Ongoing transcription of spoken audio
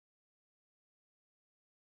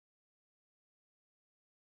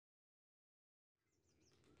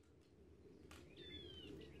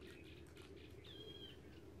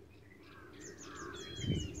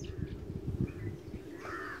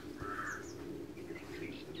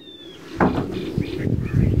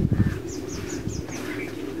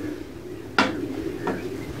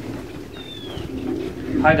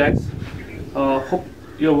Hi guys, hope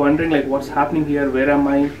you're wondering like what's happening here, where am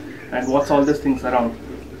I, and what's all these things around.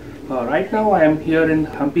 Right now I am here in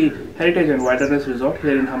Hampi Heritage and Wilderness Resort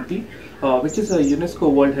here in Hampi, which is a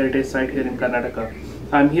UNESCO World Heritage Site here in Karnataka.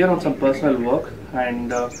 I'm here on some personal work,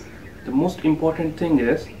 and the most important thing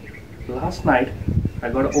is last night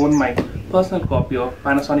I got to own my personal copy of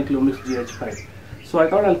Panasonic Lumix GH5. So I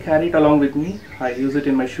thought I'll carry it along with me. I use it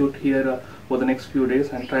in my shoot here for the next few days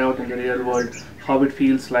and try out in the real world how it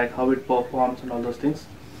feels like, how it performs and all those things.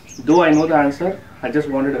 Though I know the answer, I just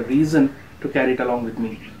wanted a reason to carry it along with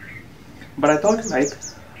me. But I thought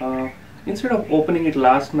instead of opening it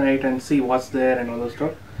last night and see what's there and all those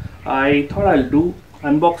stuff, I thought I'll do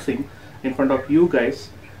unboxing in front of you guys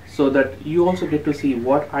so that you also get to see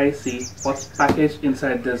what I see, what's packaged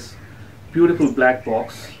inside this beautiful black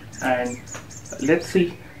box, and let's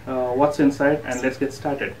see what's inside and let's get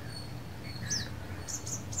started.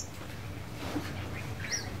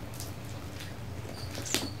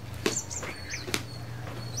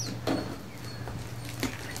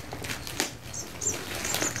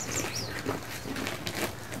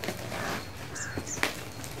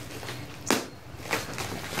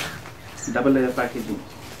 Double layer packaging.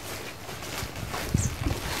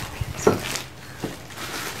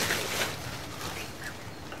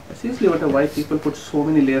 I seriously wonder why people put so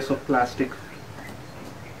many layers of plastic.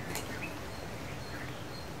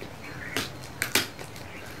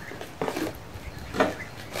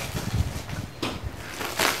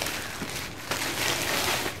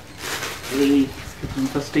 Really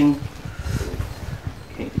interesting.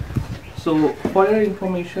 Okay. So for your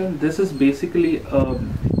information, this is basically a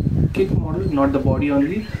kit model, not the body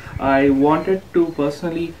only. I wanted to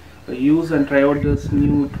personally use and try out this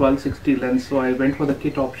new 1260 lens, so I went for the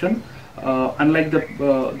kit option. Unlike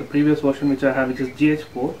the previous version which I have, which is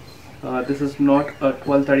GH4, this is not a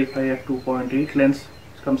 1235 f2.8 lens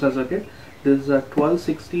comes as a kit. This is a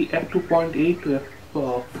 1260 f2.8 to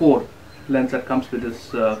f4 lens that comes with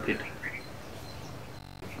this kit.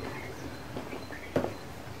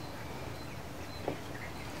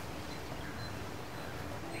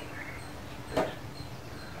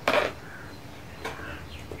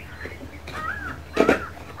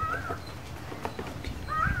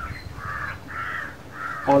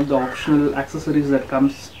 All the optional accessories that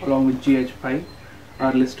comes along with GH5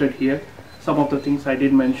 are listed here. Some of the things I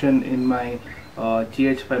did mention in my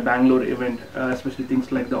GH5 Bangalore event, especially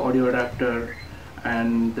things like the audio adapter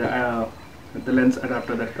and the lens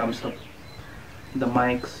adapter that comes up, the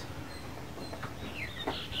mics.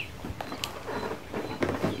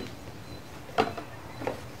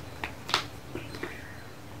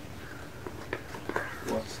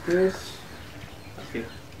 What's this? Okay,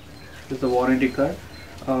 this is the warranty card.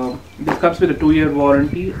 This comes with a 2-year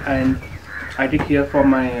warranty, and I did hear from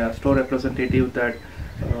my store representative that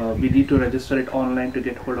we need to register it online to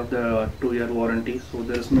get hold of the 2-year warranty, so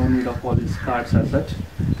there is no need of all these cards as such,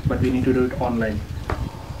 but we need to do it online.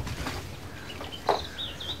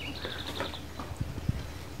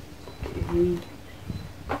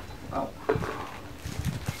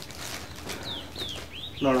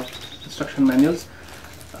 Lot of instruction manuals.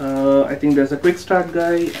 I think there's a quick start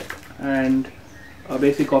guide and a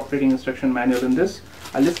basic operating instruction manual in this.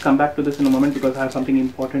 I'll just come back to this in a moment because I have something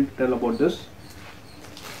important to tell about this.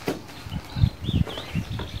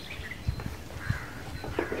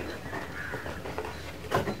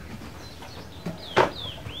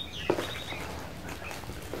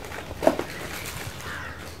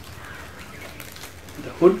 The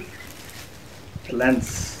hood, the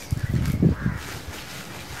lens.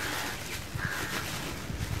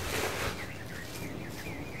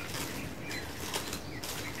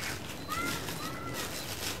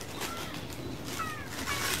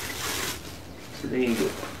 There you go,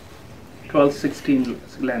 1216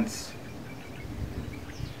 lens.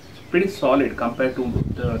 Pretty solid compared to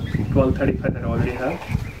the 1235 that I already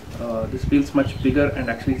have. This feels much bigger and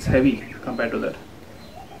actually it's heavy compared to that.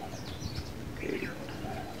 Okay.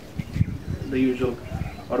 The usual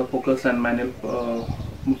autofocus and manual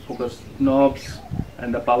focus knobs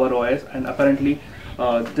and the power OIS, and apparently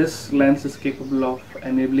this lens is capable of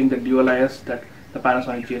enabling the dual IS that the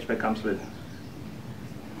Panasonic GH5 comes with.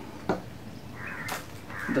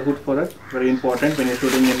 The hood for that, very important when you're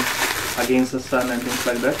shooting in against the sun and things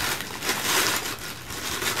like that.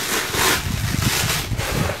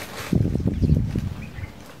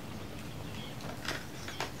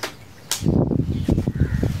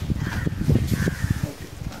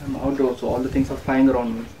 Okay. I'm outdoors, so all the things are flying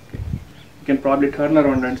around me. Okay. You can probably turn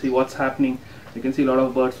around and see what's happening. You can see a lot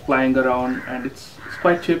of birds flying around, and it's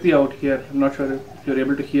quite chirpy out here. I'm not sure if you're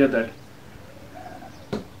able to hear that.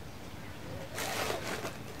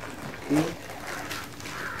 Okay.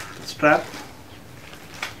 Strap.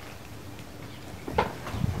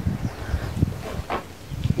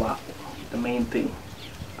 Wow, the main thing.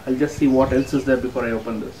 I'll just see what else is there before I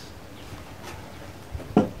open this.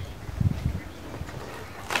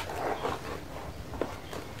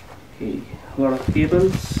 Okay, a lot of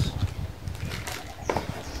cables.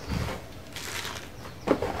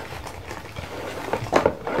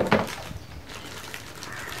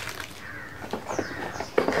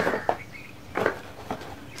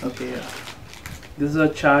 Okay, this is a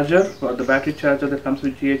charger, or the battery charger that comes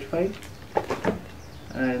with GH5,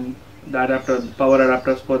 and the adapter, the power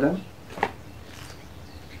adapters for them.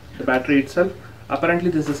 The battery itself, apparently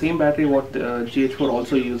this is the same battery what the GH4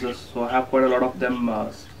 also uses, so I have quite a lot of them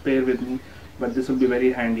spare with me, but this will be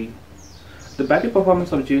very handy. The battery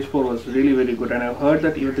performance of GH4 was really very good, and I've heard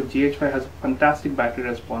that even the GH5 has a fantastic battery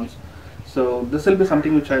response. So this will be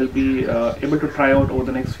something which I'll be able to try out over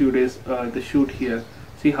the next few days, the shoot here.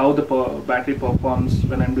 See how the battery performs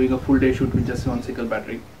when I'm doing a full day shoot with just one single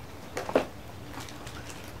battery.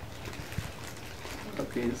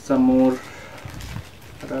 Okay, some more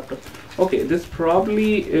adapter. Okay, this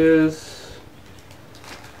probably is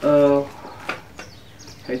a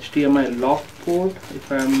HDMI lock port,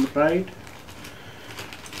 if I'm right.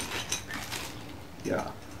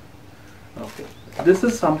 Yeah. Okay. This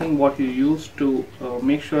is something what you use to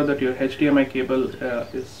make sure that your HDMI cable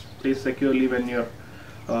is placed securely when you're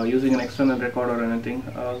using an external recorder or anything.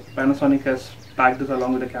 Panasonic has packed this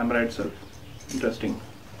along with the camera itself. Interesting.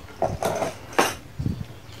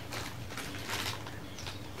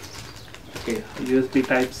 Okay, USB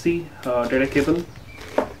Type-C data cable.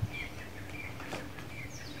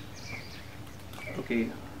 Okay,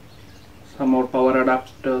 some more power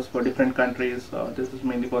adapters for different countries. This is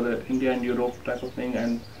mainly for the India and Europe type of thing,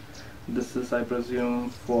 and this is, I presume,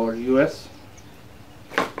 for US.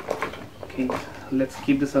 Okay, let's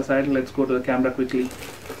keep this aside. Let's go to the camera quickly.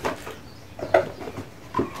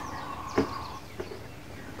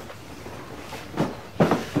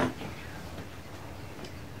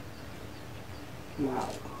 Wow.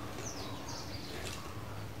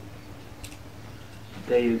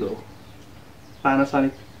 There you go.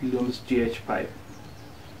 Panasonic Lumix GH5.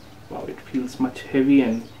 Wow, it feels much heavy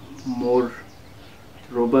and more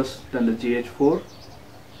robust than the GH4.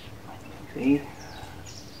 Okay.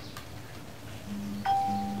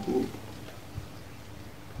 Ooh.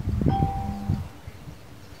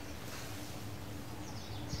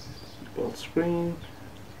 Ball screen.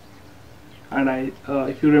 And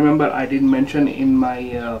if you remember, I did mention in my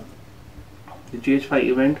the GH5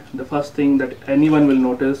 event, the first thing that anyone will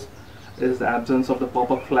notice is the absence of the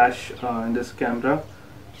pop-up flash in this camera.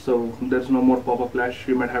 So there's no more pop-up flash.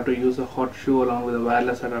 You might have to use a hot shoe along with a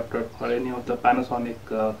wireless adapter or any of the Panasonic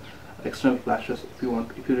external flashes if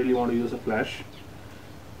you really want to use a flash.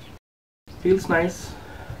 Feels nice.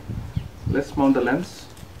 Let's mount the lens.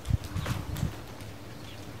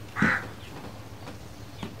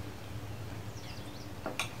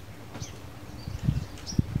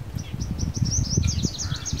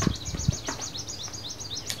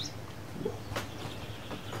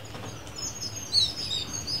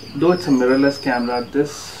 Though it's a mirrorless camera,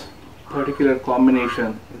 this particular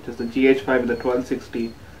combination, which is the GH5 with the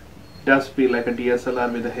 1260, does feel like a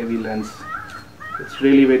DSLR with a heavy lens. It's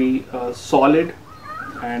really very solid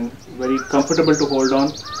and very comfortable to hold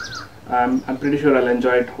on. I'm pretty sure I'll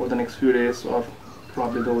enjoy it over the next few days, or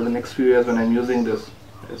probably over the next few years when I'm using this,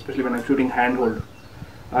 especially when I'm shooting handhold.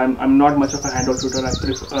 I'm not much of a handhold shooter.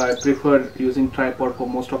 I prefer using tripod for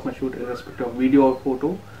most of my shoot, irrespective of video or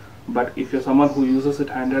photo. But if you're someone who uses it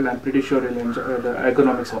handheld, I'm pretty sure you'll enjoy the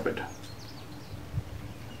ergonomics of it.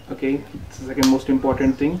 Okay, it's the second most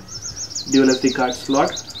important thing. Dual SD card slot.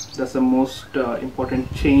 That's the most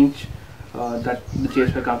important change that the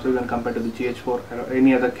GH5 comes with when compared to the GH4 or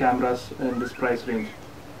any other cameras in this price range.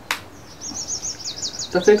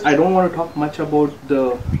 That's it. I don't want to talk much about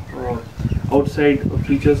the outside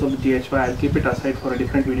features of the GH5. I'll keep it aside for a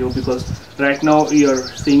different video, because right now you're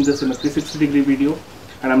seeing this in a 360-degree video,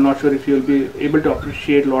 and I'm not sure if you'll be able to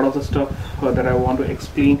appreciate a lot of the stuff that I want to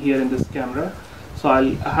explain here in this camera. So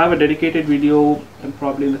I'll have a dedicated video, and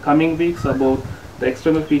probably in the coming weeks, about the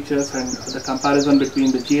external features and the comparison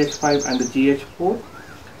between the GH5 and the GH4.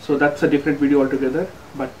 So that's a different video altogether.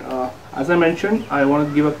 But as I mentioned, I want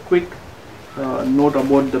to give a quick note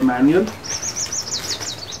about the manual.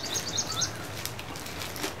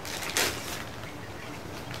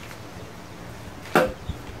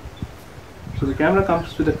 So the camera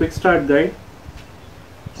comes with a quick start guide.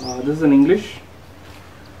 This is in English,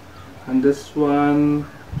 and this one,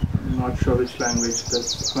 I'm not sure which language.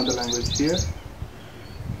 There's another language here.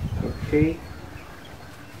 Okay. Okay,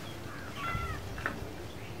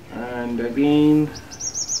 and again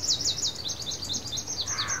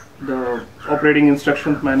the operating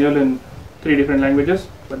instructions manual in 3 different languages,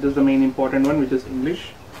 but this is the main important one, which is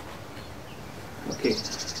English. Okay,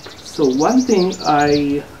 so one thing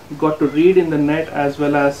I got to read in the net as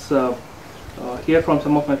well as hear from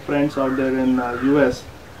some of my friends out there in US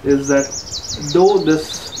is that though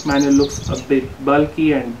this manual looks a bit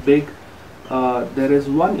bulky and big, there is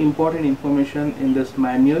one important information in this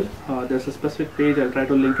manual. There's a specific page, I'll try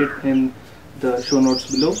to link it in the show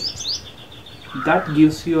notes below, that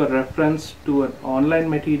gives you a reference to an online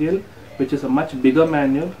material which is a much bigger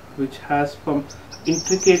manual, which has some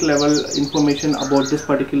intricate level information about this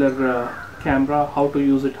particular camera, how to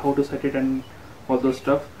use it, how to set it, and all those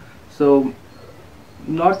stuff. So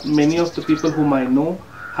not many of the people whom I know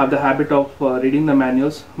have the habit of reading the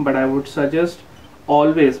manuals, but I would suggest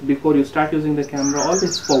always, before you start using the camera,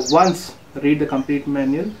 always for once read the complete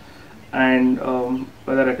manual. And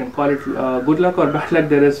whether I can call it good luck or bad luck,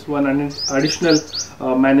 there is one additional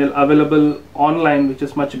manual available online which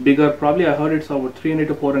is much bigger. Probably I heard it's about 300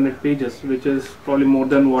 to 400 pages, which is probably more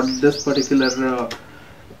than what this particular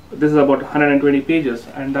this is about 120 pages,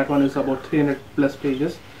 and that one is about 300 plus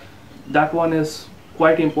pages. That one is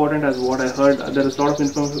quite important, as what I heard. There is a lot of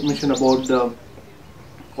information about the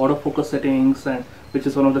autofocus settings, and which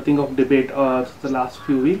is one of the things of debate the last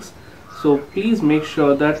few weeks. So please make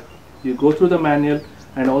sure that you go through the manual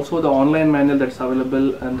and also the online manual that's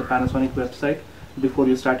available on the Panasonic website before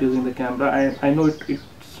you start using the camera. I know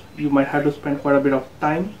you might have to spend quite a bit of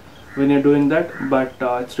time when you're doing that, but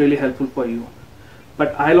it's really helpful for you.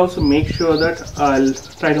 But I'll also make sure that I'll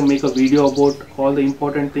try to make a video about all the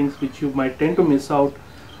important things which you might tend to miss out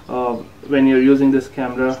when you're using this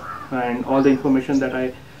camera, and all the information that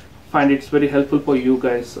I find it's very helpful for you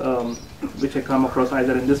guys, which I come across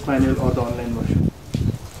either in this manual or the online version.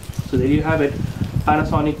 So there you have it,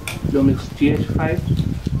 Panasonic Lumix GH5,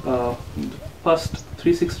 first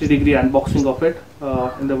 360 degree unboxing of it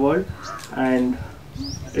in the world, and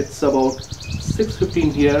it's about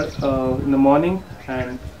 6:15 here in the morning,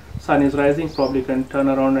 and sun is rising. Probably can turn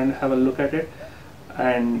around and have a look at it,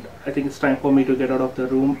 and I think it's time for me to get out of the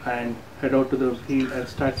room and head out to the field and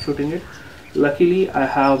start shooting it. Luckily I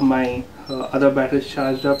have my other batteries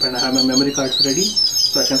charged up and I have my memory cards ready,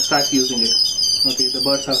 so I can start using it. Okay, the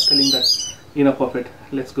birds are telling that enough of it,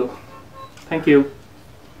 let's go. Thank you.